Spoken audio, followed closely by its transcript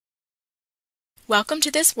Welcome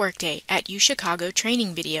to this Workday at UChicago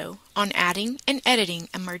training video on adding and editing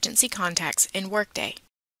emergency contacts in Workday.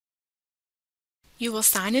 You will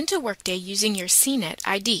sign into Workday using your CNET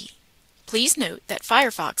ID. Please note that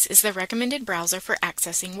Firefox is the recommended browser for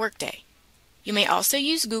accessing Workday. You may also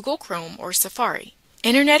use Google Chrome or Safari.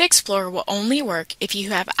 Internet Explorer will only work if you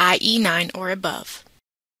have IE 9 or above.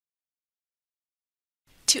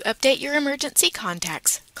 To update your emergency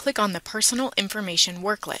contacts, click on the Personal Information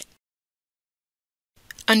worklet.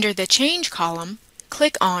 Under the Change column,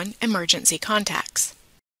 click on Emergency Contacts.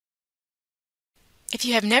 If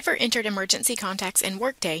you have never entered emergency contacts in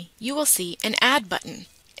Workday, you will see an Add button.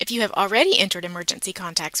 If you have already entered emergency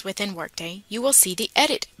contacts within Workday, you will see the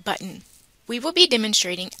Edit button. We will be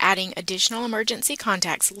demonstrating adding additional emergency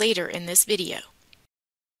contacts later in this video.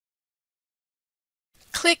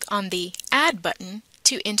 Click on the Add button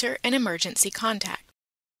to enter an emergency contact.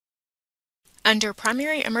 Under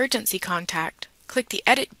Primary Emergency Contact, click the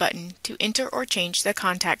Edit button to enter or change the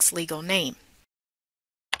contact's legal name.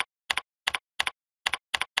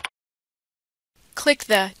 Click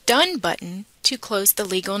the Done button to close the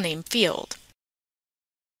legal name field.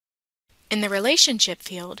 In the Relationship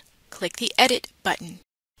field, click the Edit button.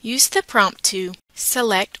 Use the prompt to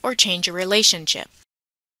select or change a relationship.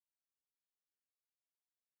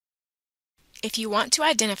 If you want to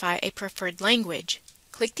identify a preferred language,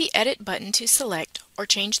 click the Edit button to select or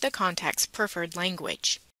change the contact's preferred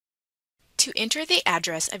language. To enter the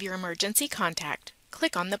address of your emergency contact,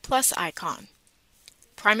 click on the plus icon.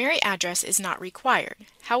 Primary address is not required.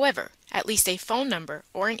 However, at least a phone number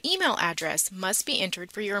or an email address must be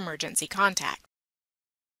entered for your emergency contact.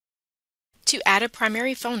 To add a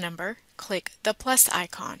primary phone number, click the plus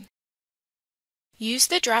icon. Use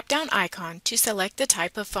the drop-down icon to select the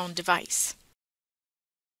type of phone device.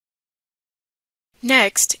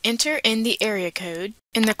 Next, enter in the area code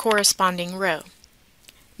in the corresponding row.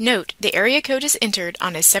 Note, the area code is entered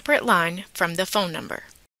on a separate line from the phone number.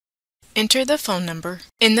 Enter the phone number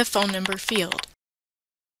in the phone number field.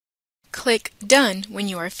 Click Done when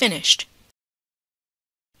you are finished.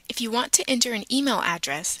 If you want to enter an email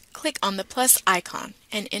address, click on the plus icon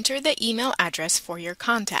and enter the email address for your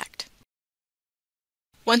contact.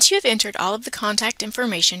 Once you have entered all of the contact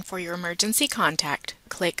information for your emergency contact,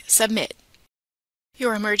 click Submit.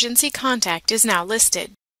 Your emergency contact is now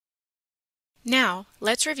listed. Now,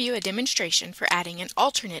 let's review a demonstration for adding an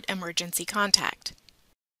alternate emergency contact.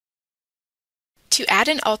 To add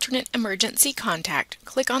an alternate emergency contact,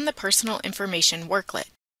 click on the Personal Information worklet.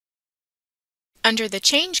 Under the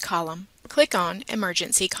Change column, click on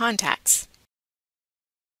Emergency Contacts.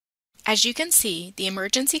 As you can see, the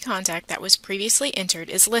emergency contact that was previously entered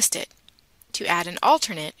is listed. To add an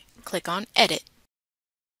alternate, click on Edit.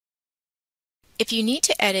 If you need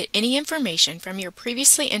to edit any information from your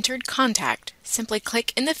previously entered contact, simply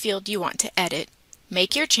click in the field you want to edit,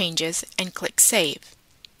 make your changes, and click Save.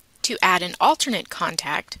 To add an alternate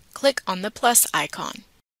contact, click on the plus icon.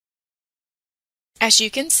 As you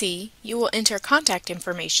can see, you will enter contact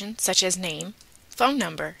information such as name, phone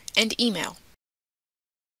number, and email.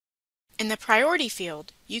 In the Priority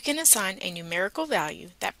field, you can assign a numerical value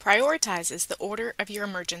that prioritizes the order of your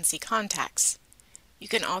emergency contacts. You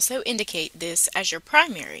can also indicate this as your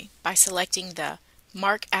primary by selecting the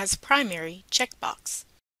Mark as Primary checkbox.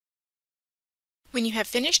 When you have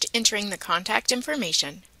finished entering the contact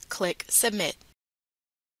information, click Submit.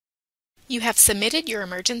 You have submitted your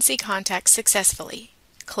emergency contact successfully.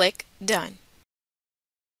 Click Done.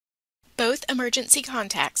 Both emergency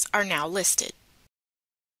contacts are now listed.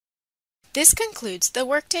 This concludes the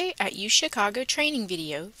Workday at UChicago training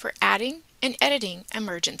video for adding and editing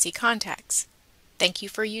emergency contacts. Thank you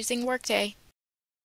for using Workday.